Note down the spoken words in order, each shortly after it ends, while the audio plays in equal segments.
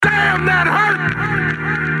damn, that hurt.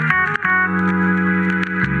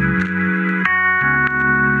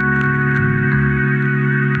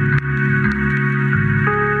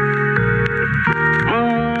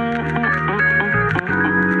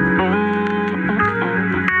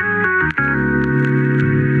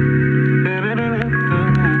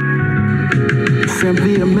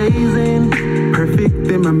 Simply amazing, perfect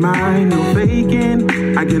in my mind, no faking.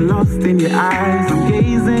 I get lost in your eyes, I'm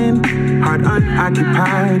gazing, heart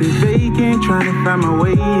unoccupied and vacant, trying to find my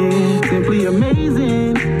way in. Simply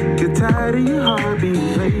amazing, get tired of your heart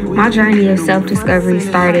being played with. My journey of self-discovery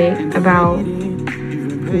started about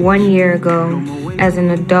 1 year ago as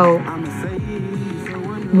an adult,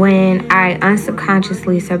 when I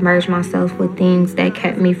unsubconsciously submerged myself with things that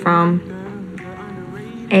kept me from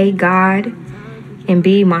A, God, and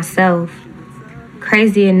B, myself.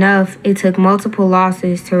 Crazy enough, it took multiple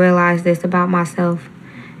losses to realize this about myself.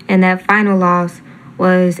 And that final loss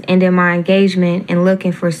was ending my engagement and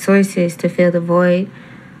looking for sources to fill the void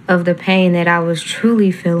of the pain that I was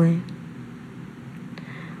truly feeling.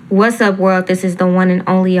 What's up, world? This is the one and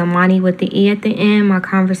only Amani with the E at the end. My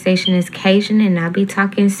conversation is Cajun and I be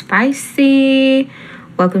talking spicy.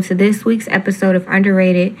 Welcome to this week's episode of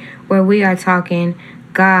Underrated, where we are talking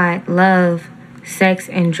God, love, sex,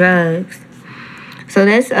 and drugs. So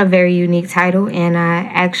that's a very unique title, and I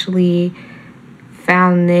actually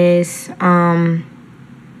found this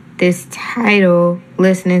title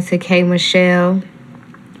listening to K. Michelle.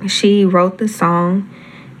 She wrote the song.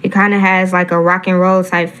 It kind of has like a rock and roll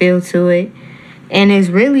type feel to it, and it's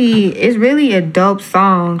really a dope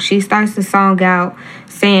song. She starts the song out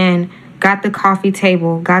saying, "Got the coffee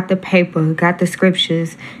table, got the paper, got the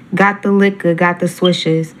scriptures, got the liquor, got the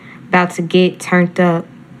swishes, about to get turned up.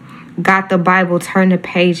 Got the Bible, turn the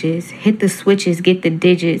pages, hit the switches, get the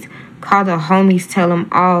digits, call the homies, tell them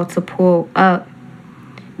all to pull up.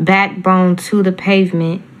 Backbone to the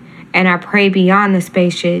pavement, and I pray beyond the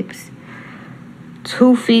spaceships.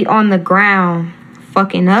 2 feet on the ground,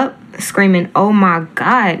 fucking up, screaming, oh my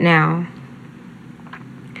God now."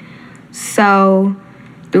 So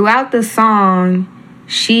throughout the song,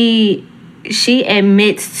 she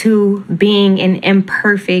admits to being an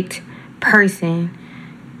imperfect person.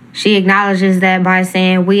 She acknowledges that by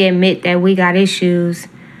saying, we admit that we got issues.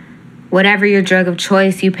 Whatever your drug of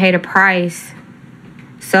choice, you paid a price.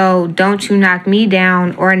 So don't you knock me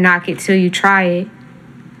down or knock it till you try it.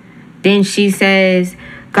 Then she says,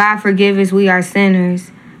 God forgive us, we are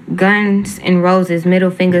sinners. Guns and roses,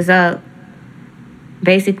 middle fingers up.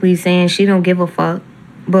 Basically saying she don't give a fuck.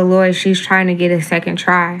 But Lord, she's trying to get a second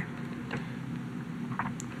try.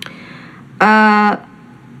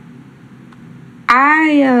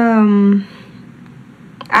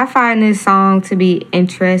 I find this song to be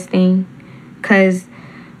interesting because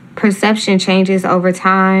perception changes over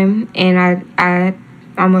time, and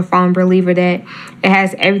I'm a firm believer that it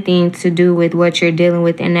has everything to do with what you're dealing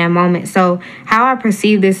with in that moment. So how I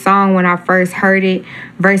perceived this song when I first heard it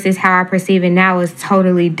versus how I perceive it now is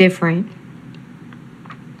totally different.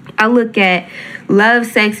 I look at love,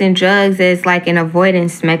 sex, and drugs as like an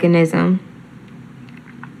avoidance mechanism.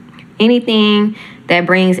 Anything that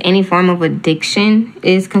brings any form of addiction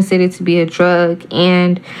is considered to be a drug.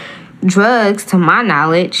 And drugs, to my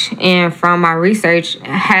knowledge and from my research,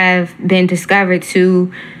 have been discovered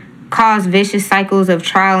to cause vicious cycles of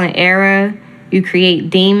trial and error. You create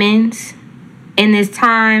demons. In this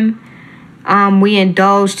time, we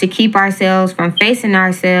indulge to keep ourselves from facing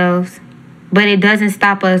ourselves, but it doesn't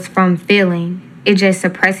stop us from feeling. It just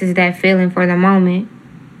suppresses that feeling for the moment.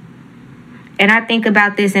 And I think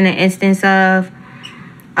about this in the instance of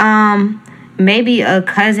maybe a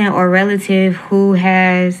cousin or relative who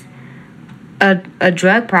has a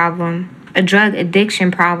drug problem, a drug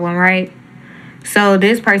addiction problem, right? So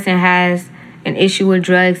this person has an issue with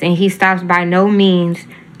drugs and he stops by no means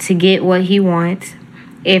to get what he wants.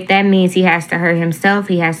 If that means he has to hurt himself,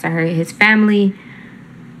 he has to hurt his family,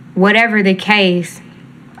 whatever the case,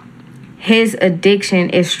 his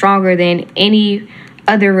addiction is stronger than any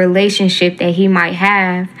other relationship that he might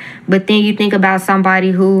have. But then you think about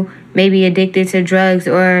somebody who may be addicted to drugs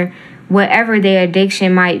or whatever their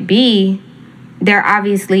addiction might be, they're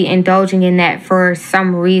obviously indulging in that for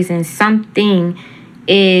some reason. Something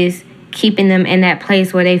is keeping them in that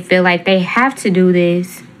place where they feel like they have to do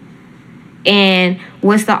this. And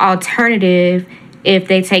what's the alternative if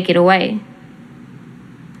they take it away?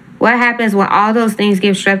 What happens when all those things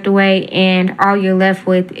get stripped away and all you're left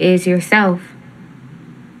with is yourself?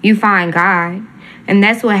 You find God. And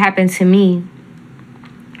that's what happened to me.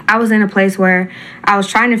 I was in a place where I was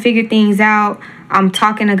trying to figure things out. I'm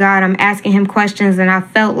talking to God, I'm asking him questions, and I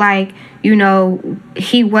felt like,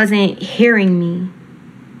 he wasn't hearing me.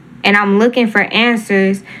 And I'm looking for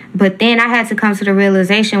answers, but then I had to come to the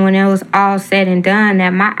realization when it was all said and done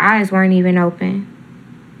that my eyes weren't even open.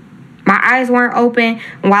 My eyes weren't open.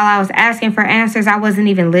 While I was asking for answers, I wasn't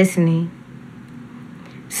even listening.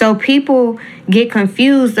 So people get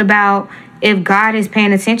confused about if God is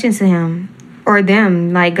paying attention to him or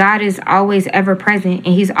them. Like, God is always ever present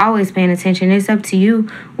and he's always paying attention. It's up to you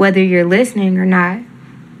whether you're listening or not.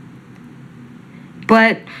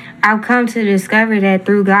 But I've come to discover that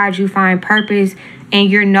through God you find purpose, and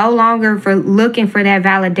you're no longer looking for that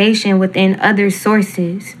validation within other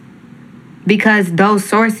sources, because those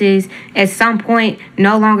sources at some point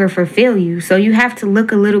no longer fulfill you. So you have to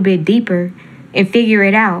look a little bit deeper and figure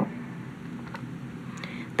it out.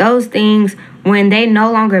 Those things, when they no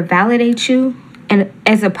longer validate you and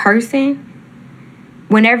as a person,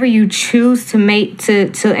 whenever you choose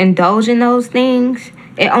to indulge in those things,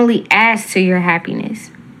 it only adds to your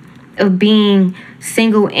happiness of being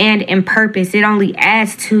single and in purpose. It only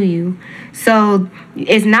adds to you. So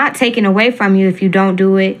it's not taken away from you if you don't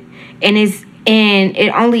do it. And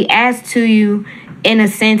it only adds to you in a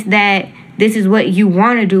sense that this is what you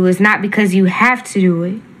want to do. It's not because you have to do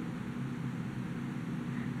it.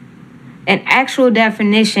 An actual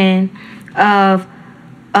definition of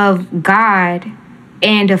God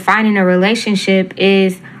and defining a relationship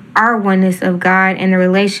is our oneness of God and the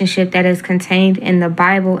relationship that is contained in the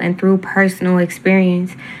Bible and through personal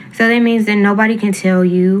experience. So that means that nobody can tell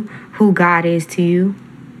you who God is to you.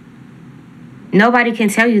 Nobody can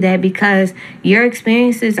tell you that, because your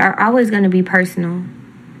experiences are always going to be personal.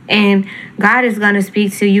 And God is going to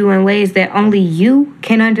speak to you in ways that only you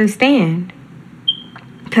can understand.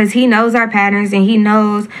 Because he knows our patterns and he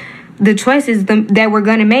knows the choices that we're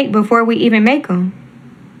going to make before we even make them.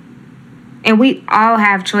 And we all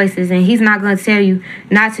have choices, and he's not going to tell you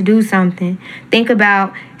not to do something. Think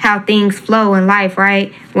about how things flow in life,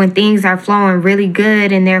 right? When things are flowing really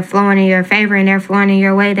good and they're flowing in your favor and they're flowing in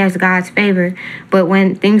your way, that's God's favor. But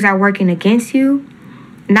when things are working against you,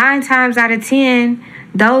 9 times out of 10,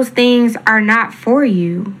 those things are not for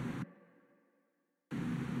you.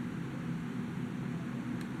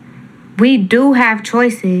 We do have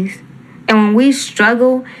choices. And when we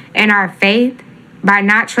struggle in our faith, by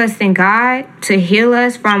not trusting God to heal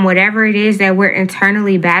us from whatever it is that we're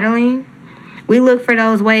internally battling, we look for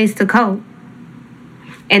those ways to cope.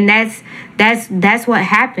 And that's what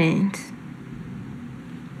happens.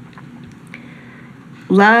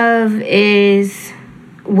 Love is,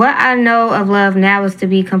 what I know of love now is to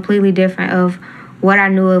be completely different of what I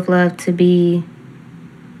knew of love to be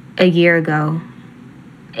a year ago.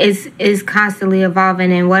 It's constantly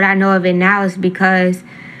evolving, and what I know of it now is because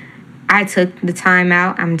I took the time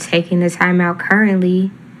out, I'm taking the time out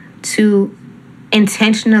currently to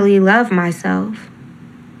intentionally love myself.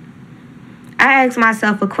 I asked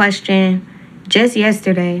myself a question just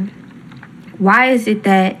yesterday. Why is it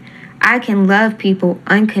that I can love people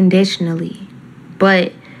unconditionally,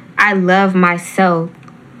 but I love myself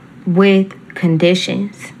with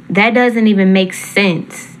conditions? That doesn't even make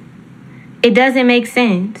sense. It doesn't make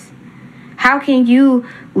sense. How can you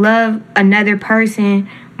love another person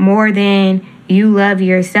more than you love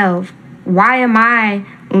yourself? Why am I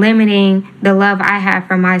limiting the love I have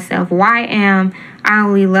for myself? Why am I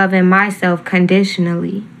only loving myself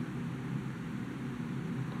conditionally?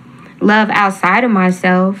 Love outside of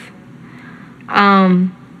myself. I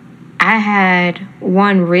had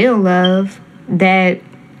one real love that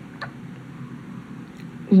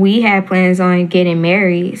we had plans on getting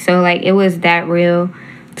married. So it was that real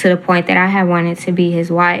to the point that I had wanted to be his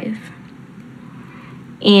wife.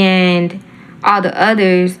 And all the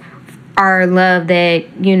others are love that,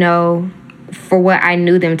 for what I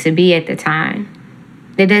knew them to be at the time.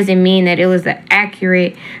 That doesn't mean that it was an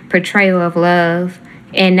accurate portrayal of love.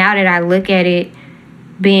 And now that I look at it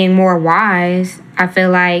being more wise, I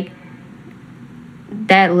feel like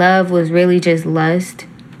that love was really just lust.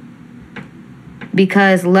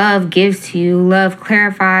 Because love gives to you, love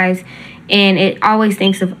clarifies, and it always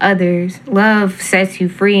thinks of others. Love sets you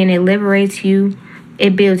free and it liberates you.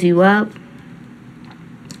 It builds you up.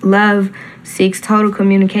 Love seeks total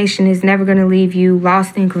communication, is never going to leave you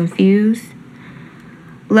lost and confused.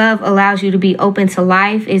 Love allows you to be open to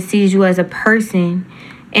life. It sees you as a person.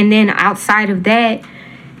 And then outside of that,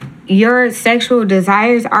 your sexual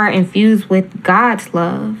desires are infused with God's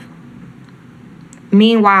love.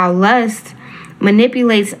 Meanwhile, lust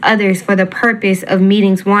manipulates others for the purpose of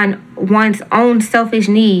meeting one's own selfish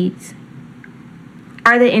needs.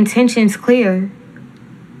 Are the intentions clear?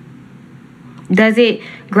 Does it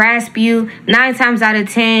grasp you? 9 times out of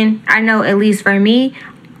 10, I know, at least for me,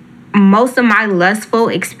 most of my lustful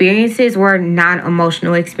experiences were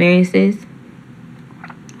non-emotional experiences.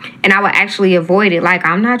 And I would actually avoid it. Like,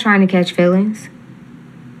 I'm not trying to catch feelings.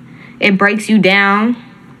 It breaks you down.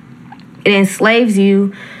 It enslaves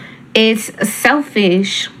you. It's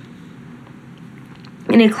selfish.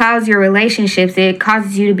 And it clouds your relationships. It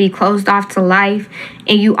causes you to be closed off to life.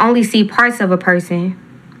 And you only see parts of a person.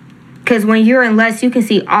 Because when you're in lust, you can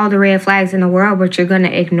see all the red flags in the world, but you're going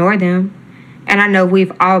to ignore them. And I know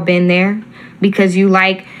we've all been there. Because you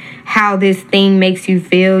like how this thing makes you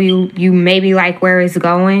feel. You maybe like where it's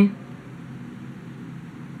going.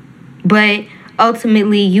 But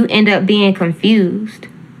ultimately, you end up being confused.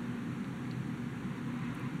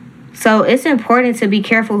 So it's important to be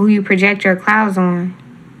careful who you project your clouds on.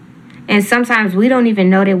 And sometimes we don't even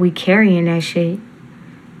know that we're carrying that shit.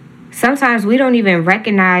 Sometimes we don't even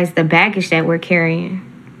recognize the baggage that we're carrying.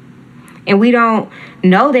 And we don't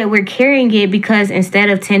know that we're carrying it because instead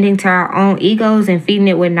of tending to our own egos and feeding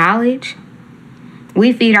it with knowledge,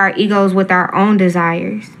 we feed our egos with our own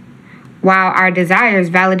desires, while our desires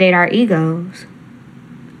validate our egos.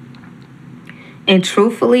 And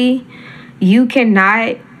truthfully, you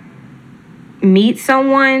cannot meet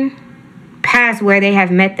someone past where they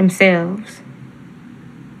have met themselves.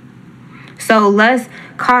 So lust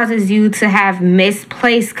causes you to have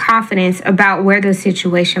misplaced confidence about where the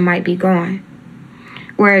situation might be going.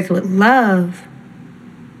 Whereas with love,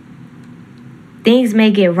 things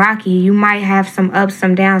may get rocky. You might have some ups,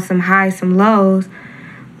 some downs, some highs, some lows.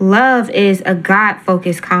 Love is a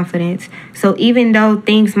God-focused confidence. So even though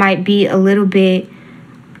things might be a little bit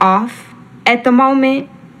off at the moment,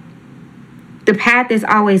 the path is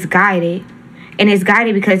always guided. And it's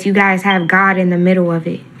guided because you guys have God in the middle of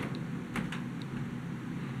it.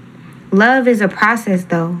 Love is a process,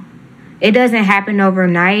 though. It doesn't happen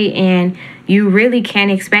overnight, and you really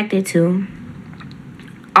can't expect it to.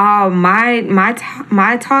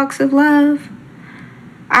 My talks of love,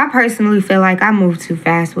 I personally feel like I move too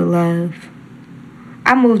fast with love.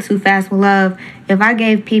 I move too fast with love. If I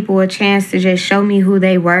gave people a chance to just show me who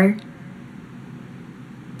they were,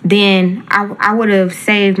 then I would have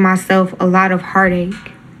saved myself a lot of heartache.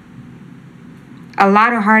 A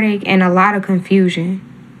lot of heartache and a lot of confusion.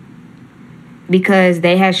 Because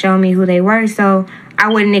they had shown me who they were, so I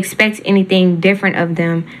wouldn't expect anything different of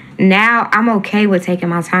them. Now, I'm okay with taking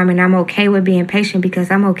my time, and I'm okay with being patient because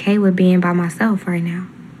I'm okay with being by myself right now.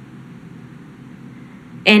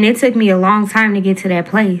 And it took me a long time to get to that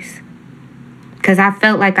place. Because I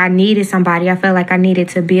felt like I needed somebody. I felt like I needed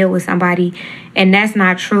to build with somebody. And that's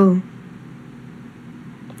not true.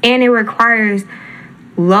 And it requires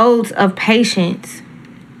loads of patience.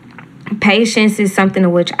 Patience is something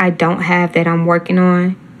of which I don't have that I'm working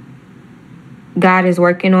on. God is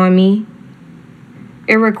working on me.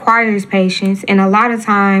 It requires patience. And a lot of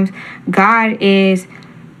times, God is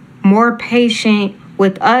more patient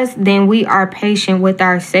with us than we are patient with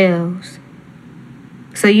ourselves.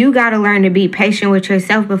 So you got to learn to be patient with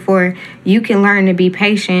yourself before you can learn to be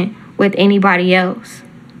patient with anybody else.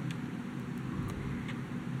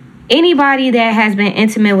 Anybody that has been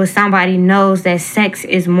intimate with somebody knows that sex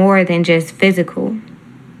is more than just physical.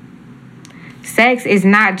 Sex is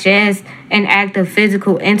not just an act of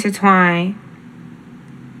physical intertwine.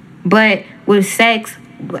 But with sex,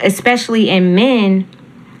 especially in men,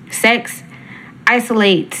 sex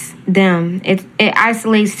isolates them. It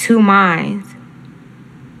isolates two minds.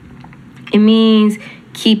 It means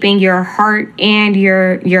keeping your heart and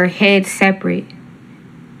your head separate.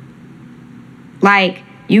 Like,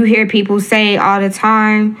 you hear people say all the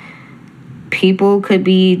time, people could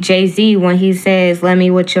be Jay-Z when he says, "Let me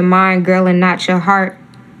with your mind, girl, and not your heart."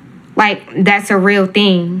 Like, that's a real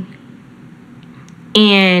thing.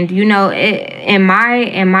 And, you know, in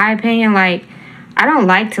my opinion, like, I don't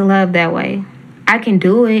like to love that way. I can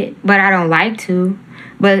do it, but I don't like to.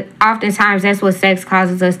 But oftentimes that's what sex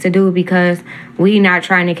causes us to do because we not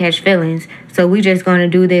trying to catch feelings. So we just going to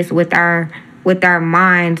do this with our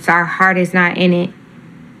minds. Our heart is not in it.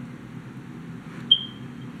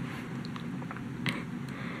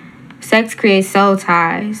 Sex creates soul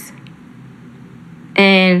ties.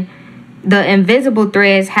 And the invisible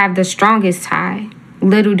threads have the strongest tie.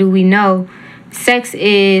 Little do we know, sex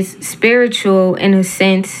is spiritual in a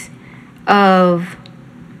sense of,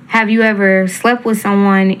 have you ever slept with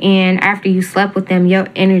someone and after you slept with them, your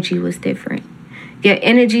energy was different? Your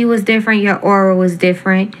energy was different, your aura was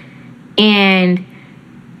different, and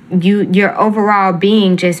your overall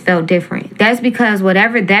being just felt different. That's because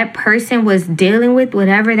whatever that person was dealing with,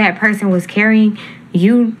 whatever that person was carrying,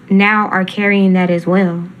 you now are carrying that as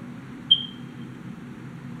well.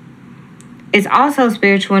 It's also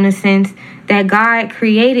spiritual in the sense that God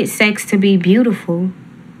created sex to be beautiful.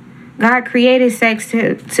 God created sex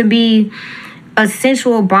to be a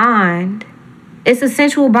sensual bond. It's a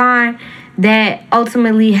sensual bond that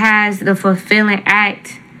ultimately has the fulfilling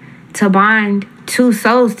act to bind two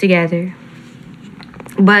souls together.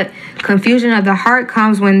 But confusion of the heart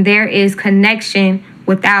comes when there is connection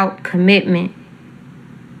without commitment.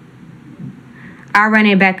 I'll run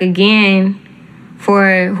it back again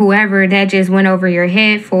for whoever that just went over your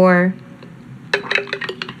head for.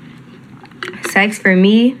 Sex for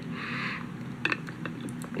me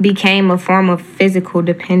became a form of physical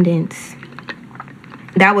dependence.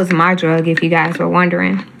 That was my drug, if you guys were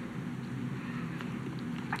wondering.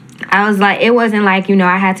 I was like, it wasn't like,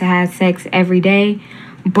 I had to have sex every day,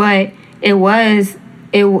 but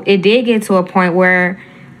it did get to a point where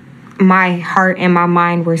my heart and my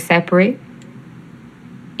mind were separate.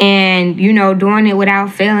 And, doing it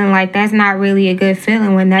without feeling like that's not really a good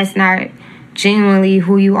feeling when that's not genuinely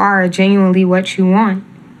who you are, or genuinely what you want.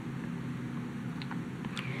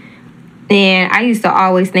 And I used to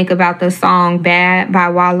always think about the song Bad by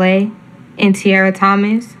Wale and Tiara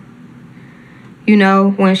Thomas.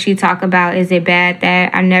 When she talk about, is it bad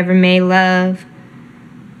that I never made love?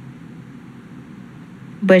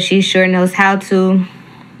 But she sure knows how to.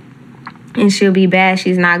 And she'll be bad.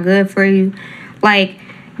 She's not good for you. Like,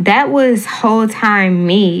 that was whole time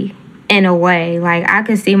me, in a way. Like, I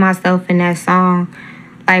could see myself in that song.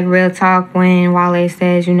 Like, real talk, when Wale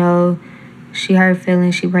says, she hurt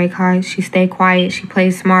feelings, she break hearts, she stay quiet, she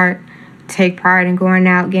plays smart, take pride in going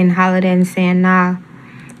out, getting hollered at and saying nah.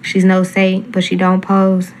 She's no saint, but she don't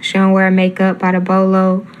pose. She don't wear makeup by the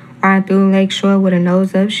bolo. Riding through Lakeshore with her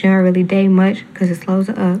nose up. She don't really date much because it slows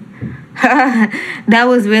her up. That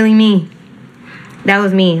was really me. That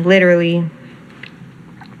was me, literally.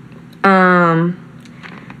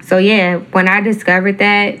 So yeah, when I discovered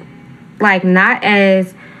that, like, not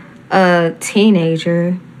as a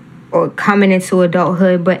teenager or coming into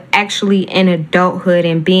adulthood, but actually in adulthood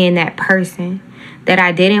and being that person that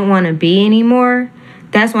I didn't want to be anymore,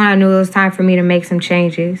 that's when I knew it was time for me to make some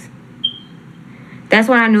changes. That's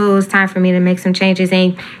when I knew it was time for me to make some changes.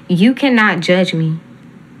 And you cannot judge me,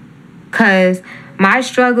 because my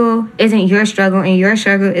struggle isn't your struggle and your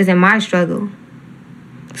struggle isn't my struggle.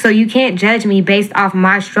 So you can't judge me based off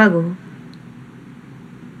my struggle.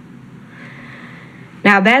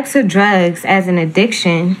 Now back to drugs as an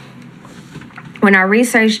addiction. When I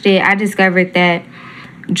researched it, I discovered that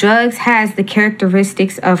drugs has the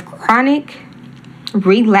characteristics of chronic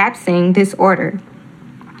relapsing disorder.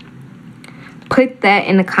 Put that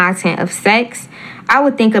in the content of sex, I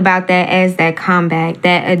would think about that as that comeback,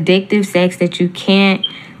 that addictive sex that you can't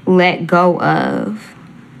let go of.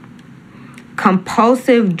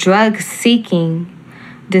 Compulsive drug seeking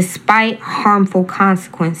despite harmful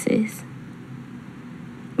consequences.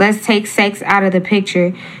 Let's take sex out of the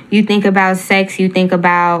picture. You think about sex, you think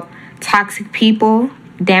about toxic people,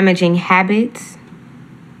 damaging habits.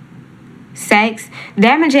 Sex,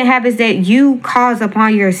 damaging habits that you cause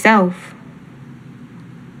upon yourself.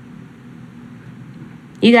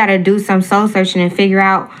 You got to do some soul searching and figure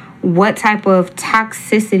out what type of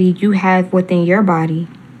toxicity you have within your body.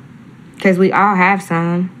 Because we all have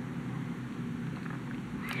some.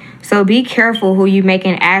 So be careful who you make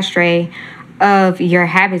an ashtray of your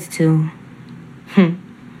habits to.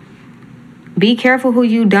 Be careful who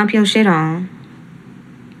you dump your shit on.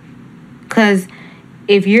 Because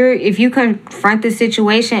if you confront the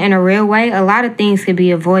situation in a real way, a lot of things could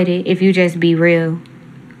be avoided if you just be real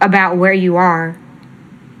about where you are.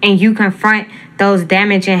 And you confront those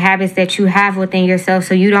damaging habits that you have within yourself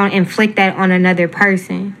so you don't inflict that on another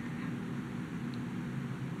person.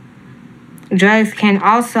 Drugs can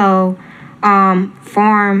also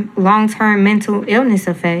form long-term mental illness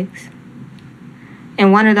effects.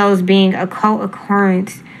 And one of those being a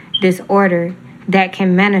co-occurrence disorder that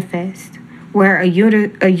can manifest, where a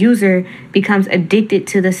user becomes addicted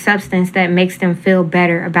to the substance that makes them feel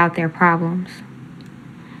better about their problems.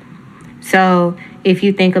 So if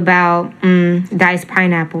you think about diced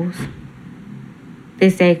pineapples, they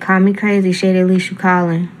say, call me crazy, shit, at least you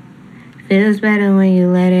calling. Feels better when you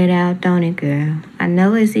let it out, don't it, girl? I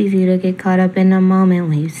know it's easy to get caught up in the moment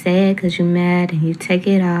when you say it because you're mad and you take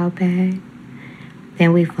it all back.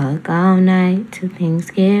 Then we fuck all night till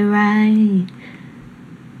things get right.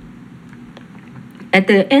 At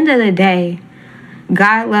the end of the day,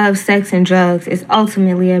 God loves sex and drugs is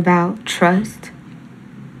ultimately about trust,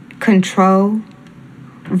 control,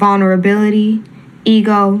 vulnerability,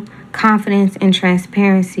 ego, confidence, and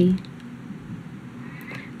transparency.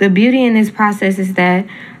 The beauty in this process is that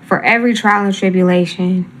for every trial and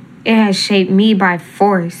tribulation, It has shaped me by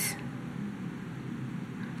force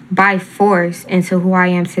into who I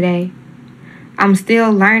am today. I'm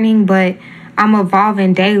still learning, but I'm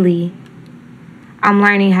evolving daily. I'm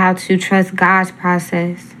learning how to trust God's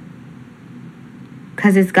process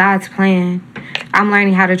because it's God's plan. I'm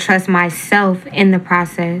learning how to trust myself in the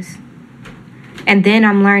process. And then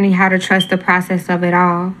I'm learning how to trust the process of it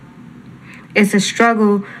all. It's a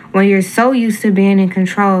struggle when you're so used to being in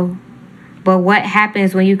control. But what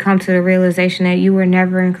happens when you come to the realization that you were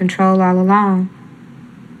never in control all along?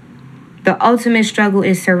 The ultimate struggle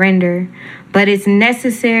is surrender, but it's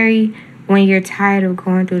necessary when you're tired of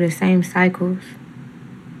going through the same cycles.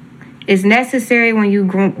 It's necessary when you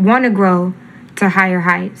want to grow to higher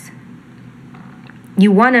heights.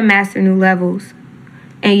 You want to master new levels,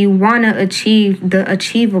 and you want to achieve the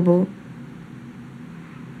achievable.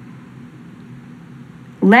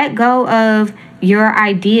 Let go of your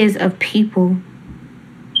ideas of people.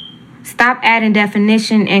 Stop adding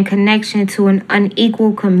definition and connection to an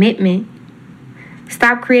unequal commitment.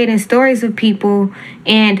 Stop creating stories of people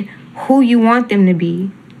and who you want them to be.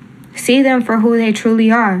 See them for who they truly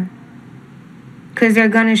are. Because they're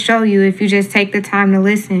going to show you if you just take the time to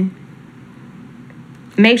listen.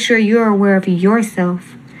 Make sure you're aware of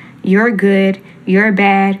yourself. You're good, you're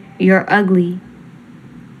bad, you're ugly.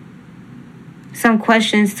 Some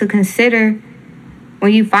questions to consider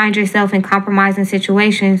when you find yourself in compromising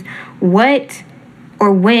situations. What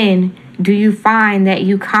or when do you find that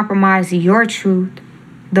you compromise your truth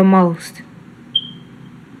the most?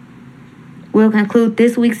 We'll conclude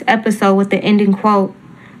this week's episode with the ending quote.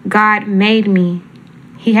 God made me.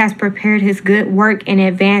 He has prepared his good work in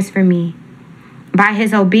advance for me. By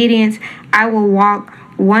his obedience, I will walk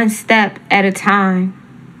one step at a time.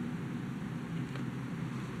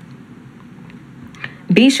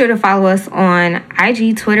 Be sure to follow us on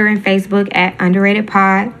IG, Twitter, and Facebook at Underrated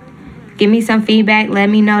Pod. Give me some feedback. Let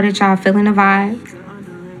me know that y'all feeling the vibes.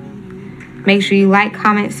 Make sure you like,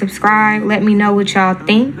 comment, subscribe. Let me know what y'all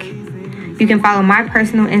think. You can follow my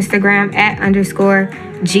personal Instagram at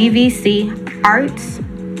 _GVC Arts.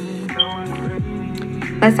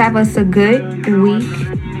 Let's have us a good week.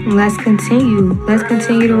 Let's continue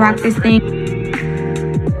to rock this thing.